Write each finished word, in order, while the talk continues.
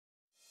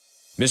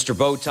Mr.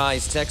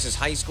 Bowtie's Texas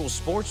High School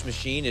Sports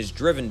Machine is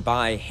driven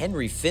by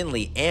Henry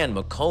Finley and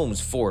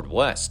McCombs Ford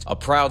West, a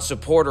proud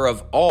supporter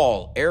of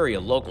all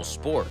area local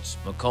sports.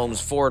 McCombs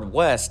Ford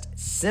West,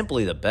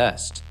 simply the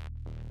best.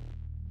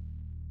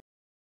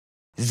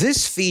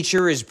 This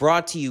feature is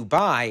brought to you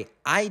by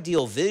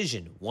Ideal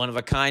Vision,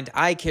 one-of-a-kind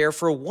eye care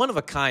for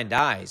one-of-a-kind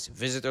eyes.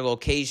 Visit their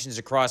locations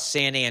across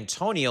San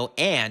Antonio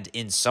and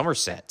in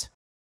Somerset.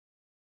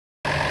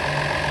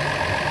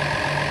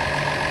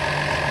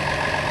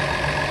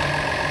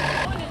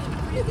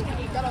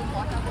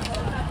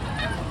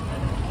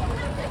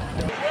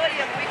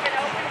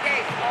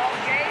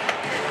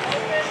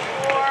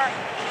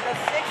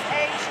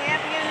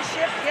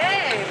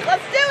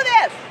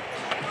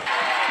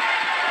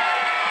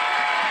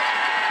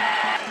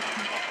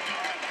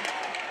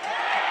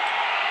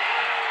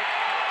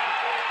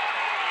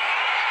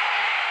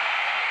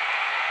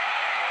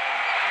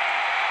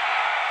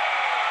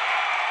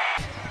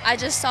 I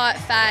just saw it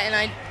fat and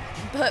I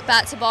put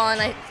bat to ball and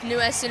I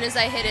knew as soon as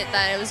I hit it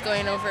that it was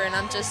going over, and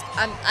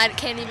I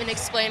can't even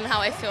explain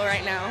how I feel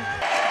right now.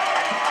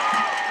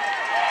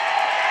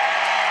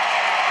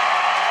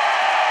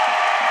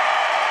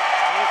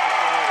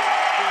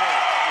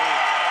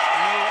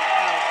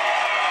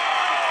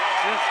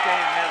 This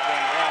game has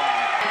been wrong.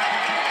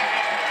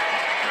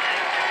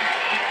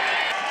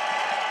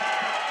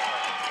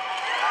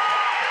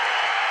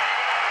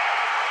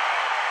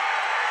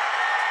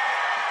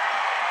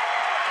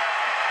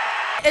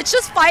 It's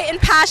just fight and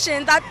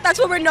passion. That's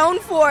what we're known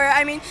for.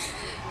 I mean,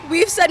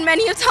 we've said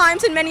many a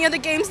times in many other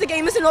games, the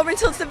game isn't over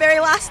until it's the very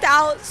last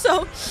out.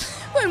 So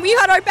when we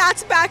had our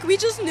bats back, we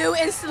just knew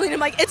instantly, I'm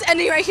like, it's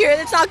ending right here.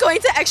 It's not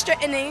going to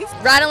extra innings.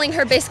 Rattling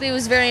her basically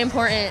was very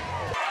important.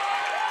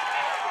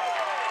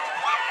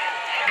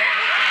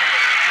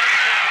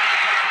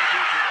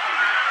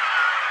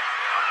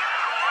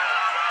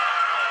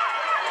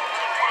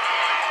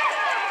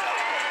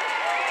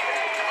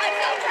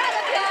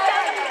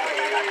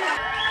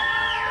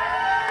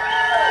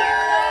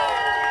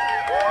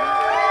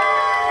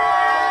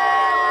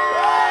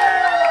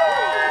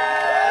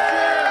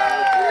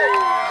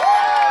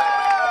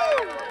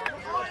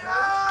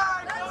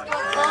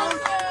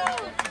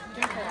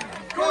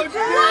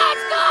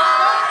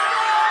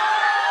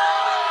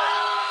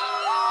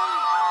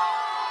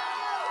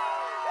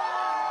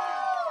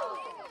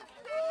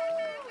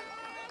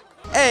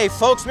 Hey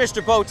folks,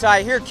 Mr.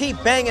 Bowtie here.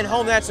 Keep banging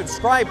home that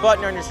subscribe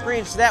button on your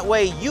screen so that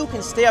way you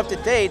can stay up to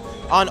date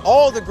on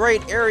all the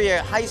great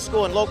area high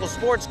school and local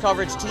sports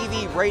coverage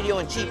TV, radio,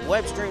 and cheap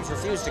web streams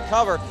refuse to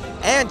cover.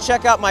 And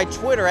check out my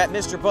Twitter at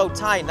Mr.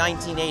 Bowtie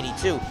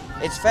 1982.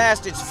 It's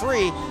fast, it's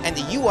free, and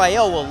the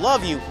UIL will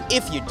love you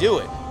if you do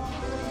it.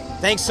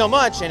 Thanks so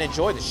much and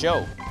enjoy the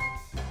show.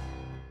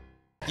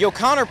 The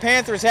O'Connor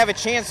Panthers have a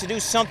chance to do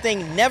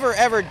something never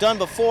ever done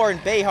before in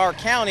Bexar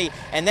County,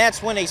 and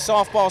that's win a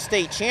softball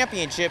state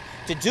championship.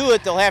 To do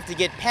it, they'll have to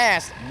get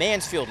past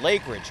Mansfield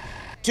Lake Ridge.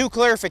 Two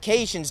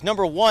clarifications.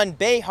 Number one,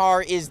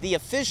 Bexar is the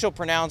official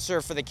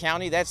pronouncer for the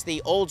county. That's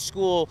the old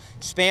school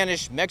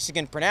Spanish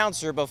Mexican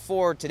pronouncer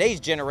before today's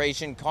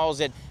generation calls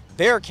it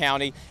Bexar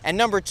County. And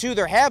number two,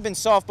 there have been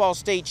softball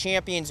state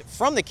champions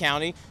from the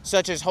county,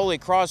 such as Holy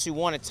Cross, who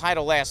won a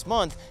title last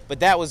month,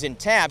 but that was in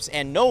TAPS,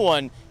 and no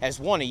one has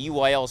won a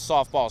UIL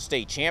softball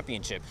state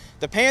championship.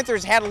 The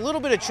Panthers had a little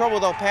bit of trouble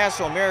with El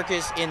Paso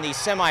Americas in the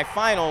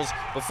semifinals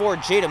before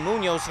Jada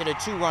Munoz hit a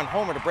two-run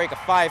homer to break a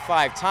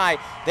 5-5 tie.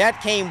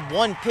 That came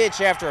one pitch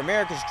after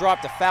Americas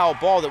dropped a foul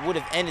ball that would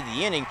have ended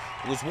the inning.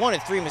 It was one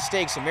of three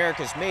mistakes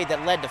Americas made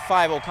that led to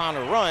 5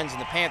 O'Connor runs,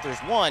 and the Panthers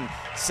won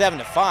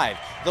 7-5.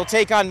 They'll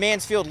take on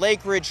Mansfield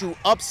Lake Ridge, who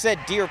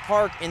upset Deer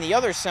Park in the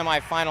other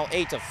semifinal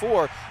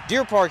 8-4.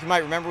 Deer Park, you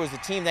might remember, was the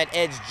team that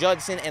edged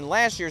Judson in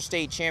last year's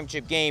state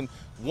championship game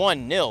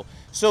 1-0.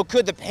 So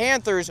could the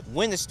Panthers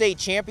win the state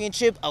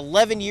championship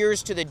 11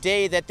 years to the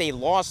day that they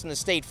lost in the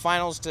state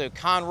finals to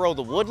Conroe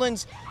the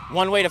Woodlands?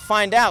 One way to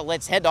find out.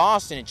 Let's head to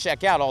Austin and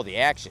check out all the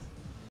action.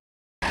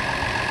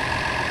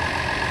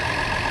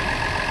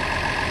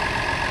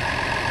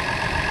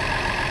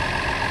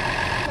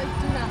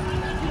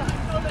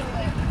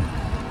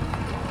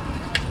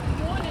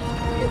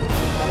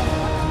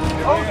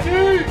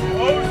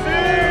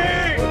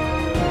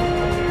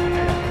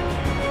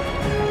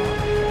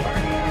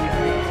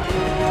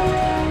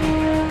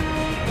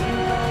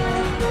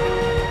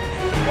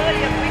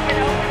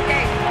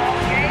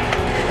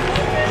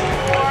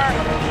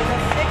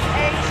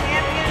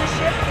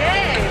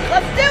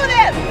 Let's do this!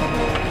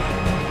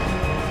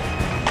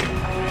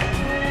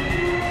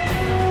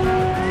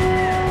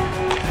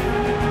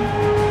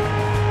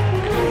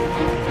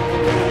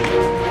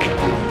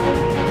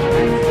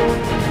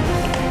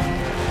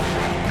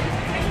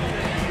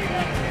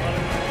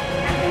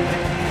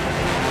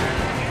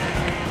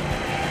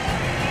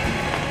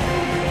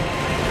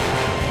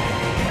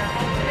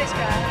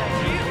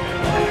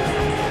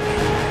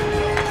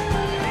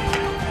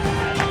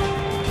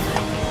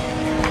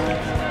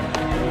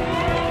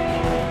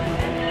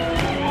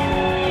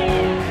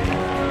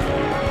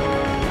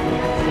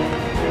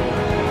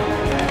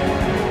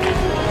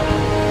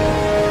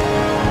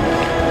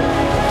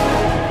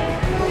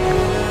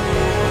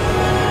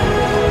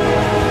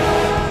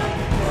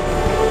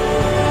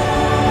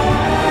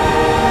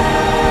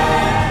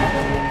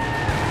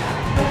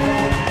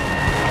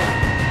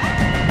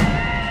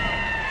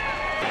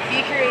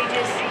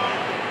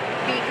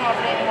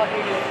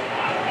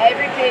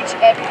 every pitch,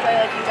 every play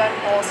like you've done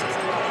all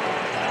season long.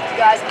 You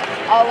guys,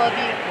 I love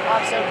you.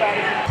 I'm so proud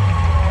of you.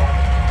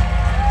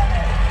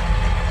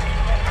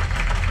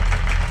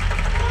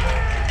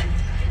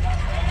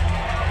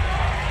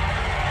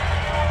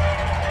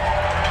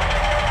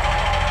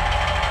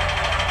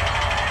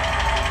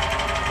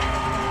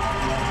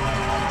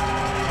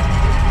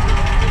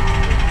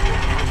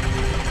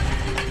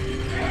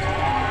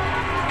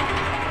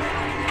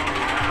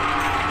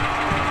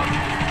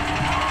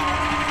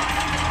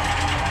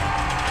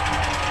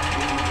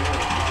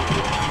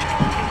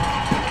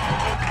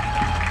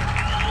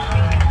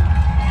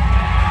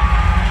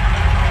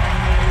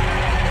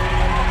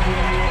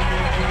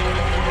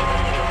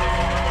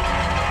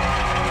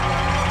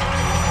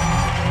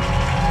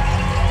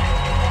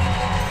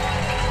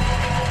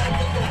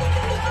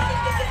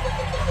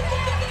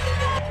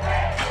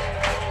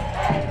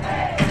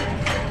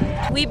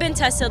 We've been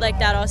tested like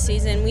that all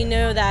season. We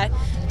know that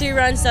 3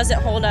 runs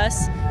doesn't hold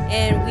us,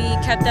 and we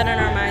kept that in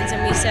our minds,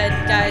 and we said,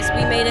 guys,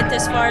 we made it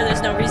this far.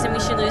 There's no reason we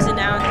should lose it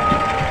now.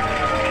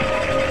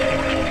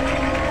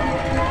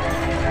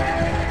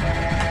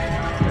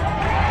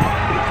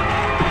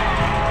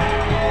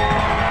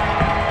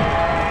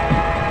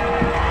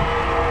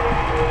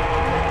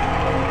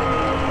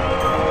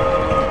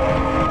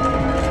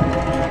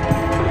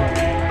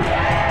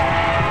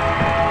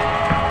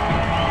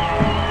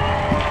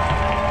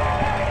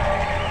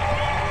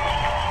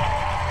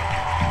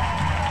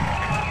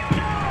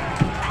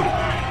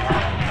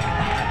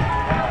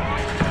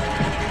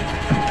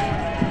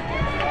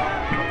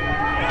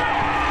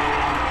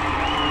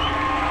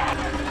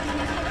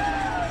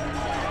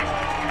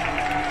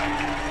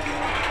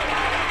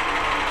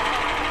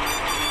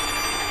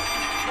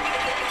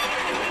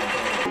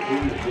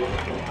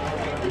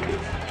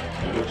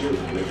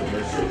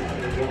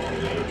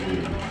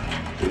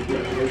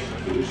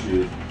 Congratulations to this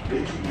year's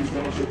AJ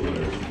Scholarship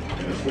winners,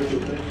 and a special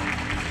thank you.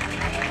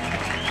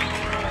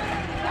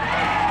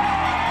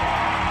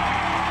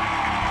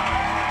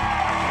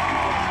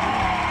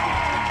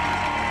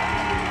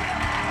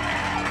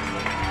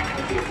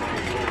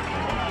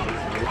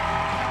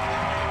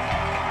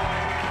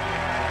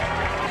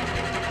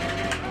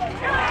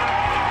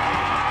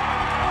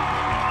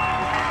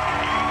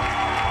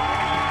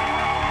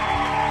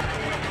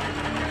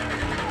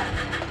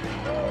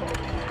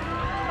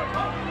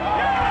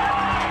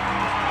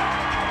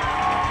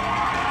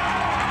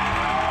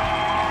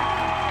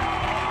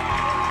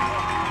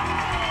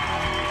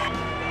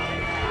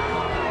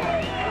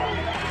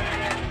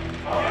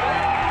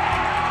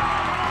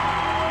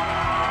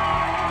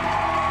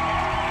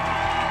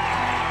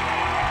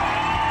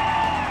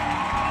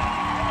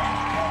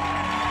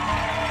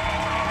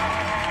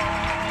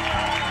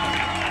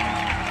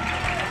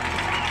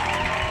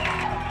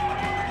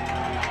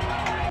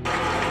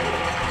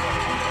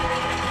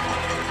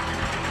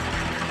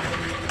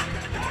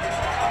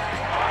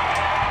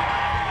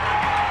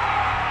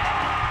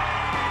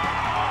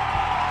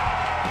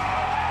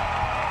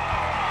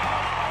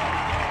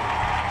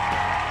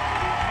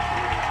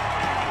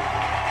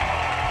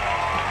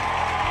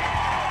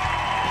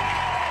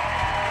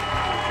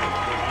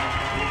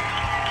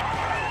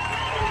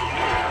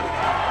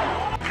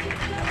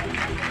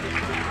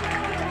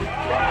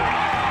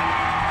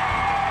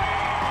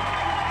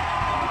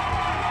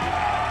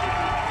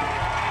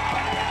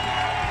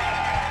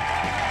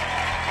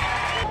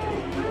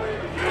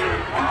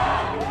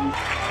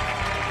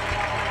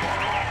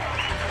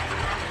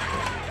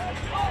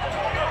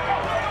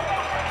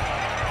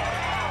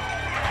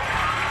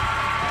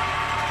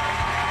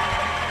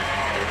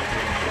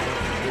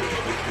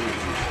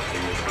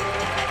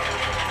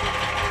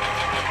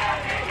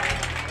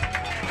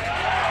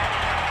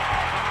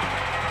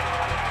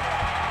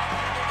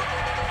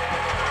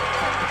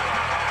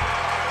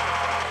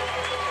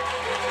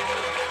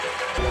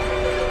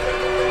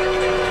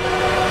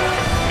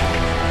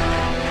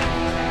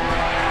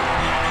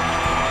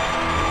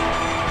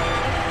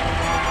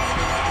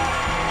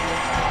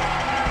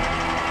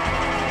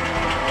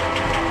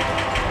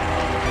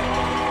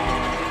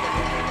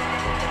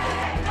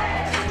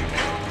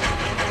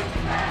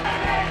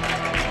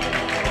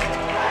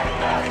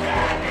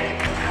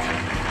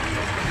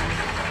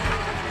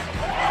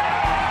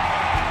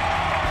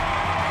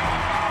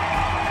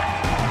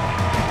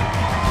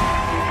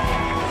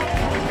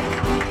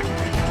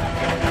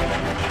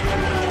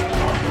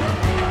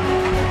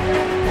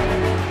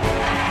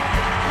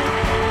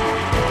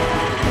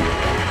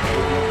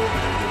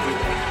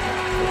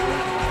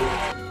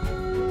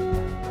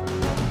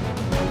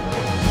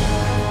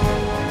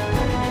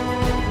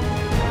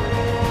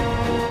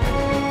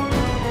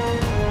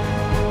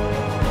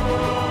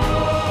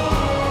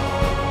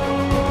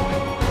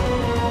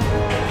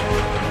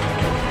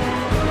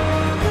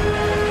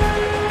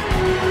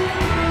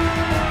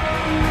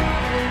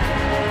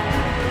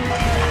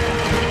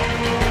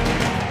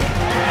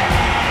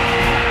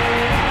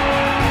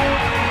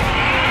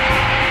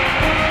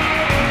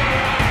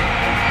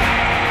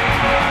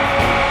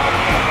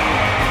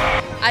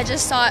 I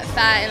just saw it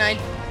fat and I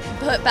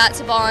put bat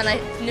to ball, and I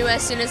knew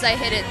as soon as I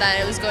hit it that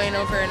it was going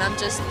over, and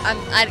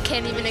I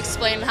can't even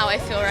explain how I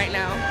feel right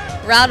now.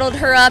 Rattled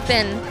her up,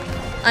 and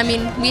I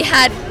mean, we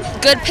had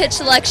good pitch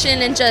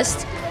selection, and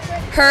just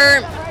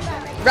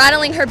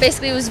rattling her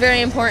basically was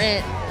very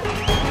important.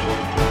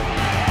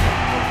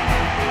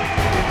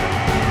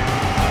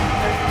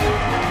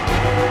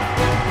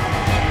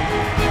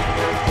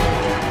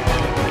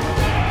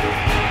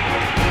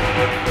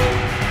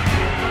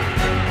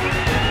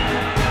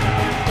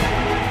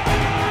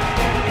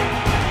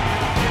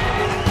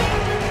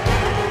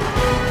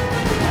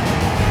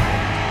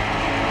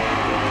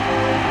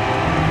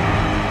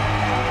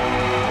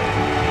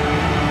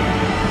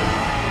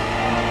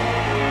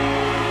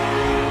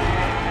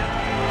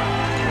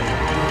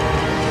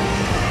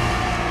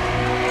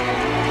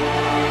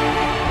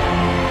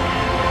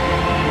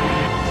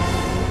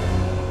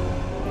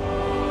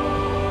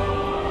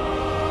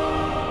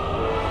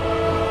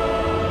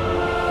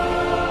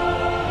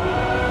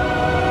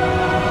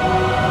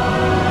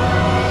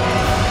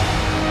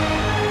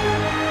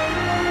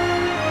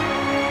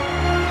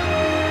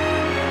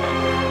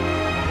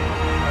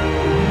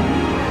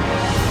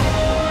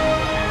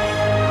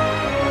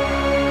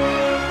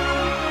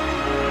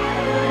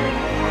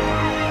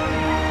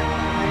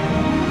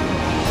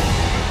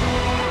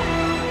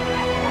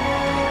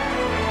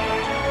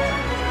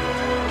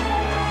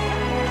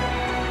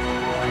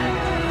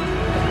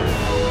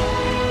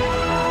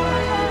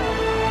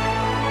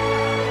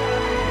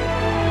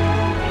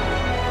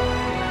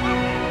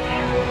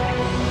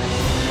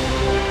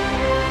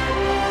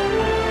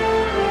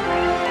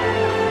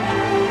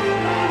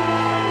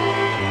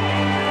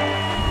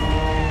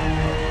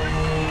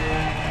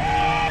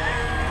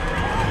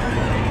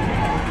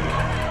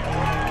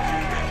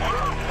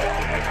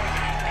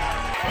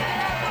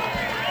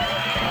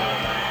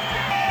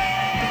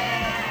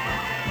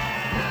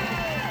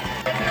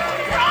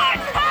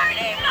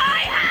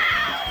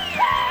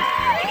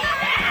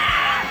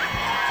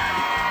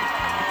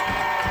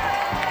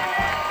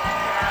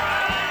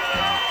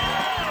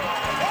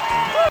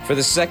 For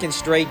the second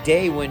straight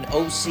day when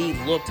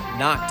OC looked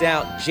knocked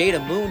out,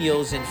 Jada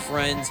Munoz and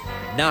friends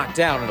knocked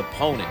out an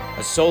opponent.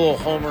 A solo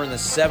homer in the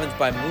 7th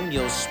by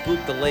Munoz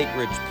spooked the Lake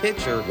Ridge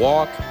pitcher.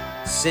 Walk,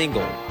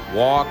 single,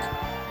 walk,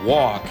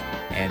 walk.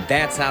 And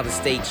that's how the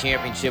state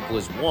championship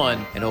was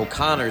won, and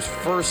O'Connor's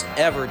first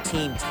ever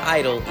team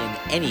title in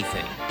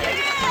anything.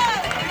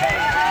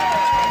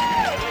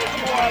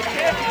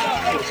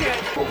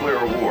 Player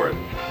Award,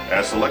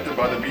 as selected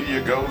by the media,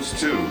 goes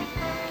to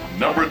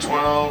number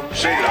 12,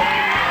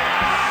 Jada.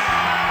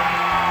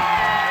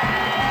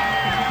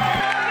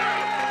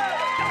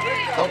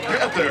 The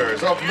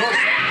Panthers of North.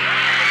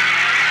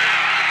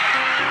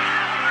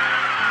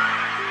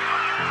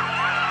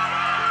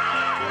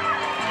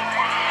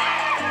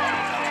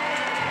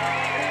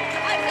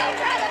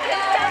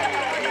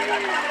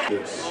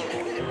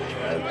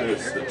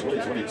 This, the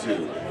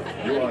 2022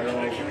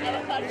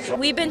 UIL.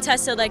 We've been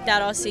tested like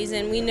that all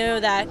season. We know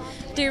that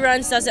 3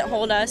 runs doesn't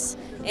hold us,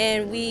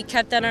 and we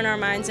kept that on our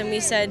minds, and we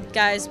said,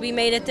 guys, we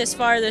made it this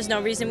far. There's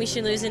no reason we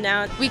should lose it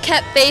now. We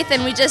kept faith,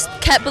 and we just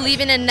kept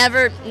believing and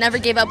never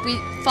gave up. We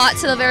fought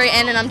to the very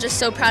end, and I'm just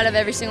so proud of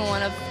every single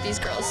one of these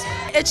girls.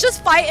 It's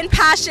just fight and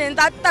passion.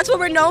 That's what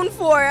we're known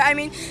for. I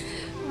mean,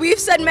 we've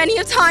said many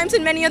a times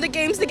in many other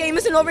games, the game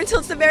isn't over until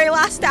it's the very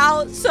last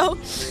out. So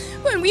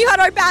when we had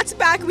our bats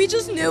back, we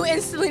just knew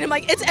instantly, and I'm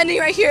like, it's ending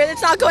right here.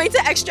 It's not going to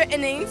extra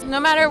innings. No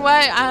matter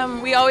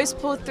what, we always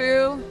pull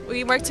through.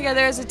 We work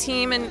together as a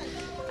team, and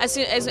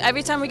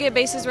every time we get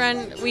bases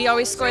run, we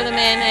always score them in.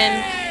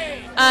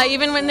 And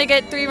even when they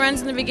get 3 runs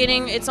in the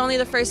beginning, it's only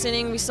the first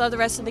inning. We still have the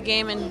rest of the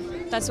game,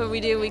 and that's what we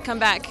do. We come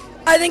back.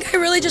 I think I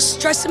really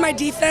just trusted my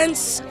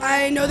defense.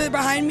 I know they're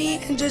behind me,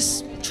 and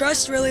just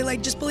trust, really,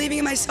 like just believing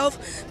in myself,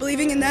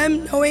 believing in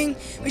them, knowing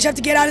we just have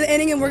to get out of the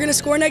inning and we're going to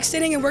score next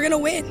inning and we're going to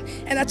win.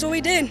 And that's what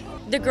we did.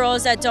 The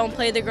girls that don't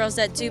play, the girls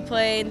that do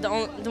play, the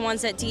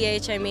ones that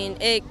DH, I mean,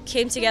 it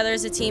came together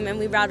as a team, and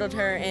we rattled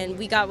her, and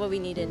we got what we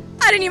needed.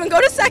 I didn't even go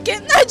to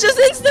second. I just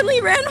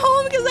instantly ran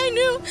home because I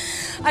knew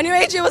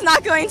AJ was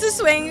not going to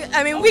swing.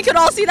 I mean, we could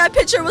all see that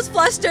pitcher was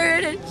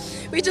flustered, and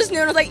we just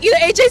knew it was like either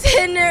AJ's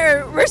hitting it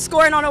or we're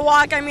scoring on a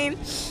walk. I mean,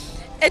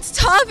 it's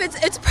tough,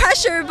 it's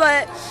pressure,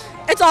 but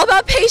it's all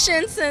about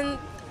patience and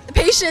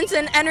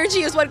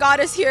energy is what got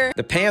us here.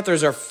 The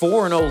Panthers are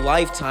 4-0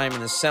 lifetime in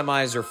the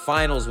semis or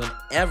finals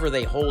whenever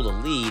they hold a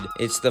lead.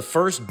 It's the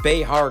first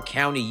Bexar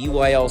County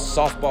UIL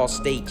softball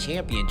state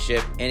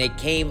championship, and it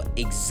came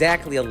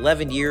exactly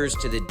 11 years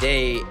to the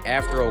day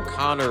after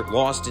O'Connor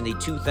lost in the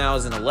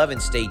 2011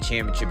 state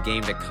championship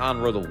game to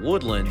Conroe the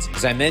Woodlands.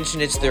 As I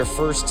mentioned, it's their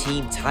first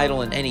team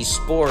title in any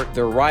sport.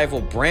 Their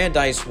rival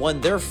Brandeis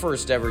won their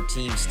first ever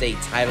team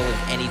state title,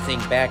 if anything,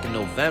 back in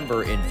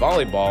November in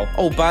volleyball.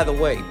 Oh, by the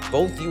way,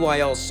 both UIL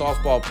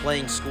softball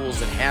playing schools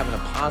that have an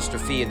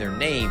apostrophe in their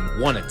name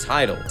won a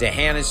title.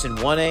 DeHannis in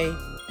 1A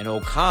and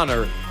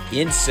O'Connor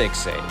in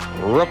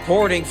 6A.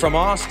 Reporting from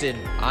Austin,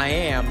 I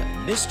am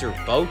Mr.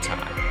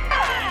 Bowtie.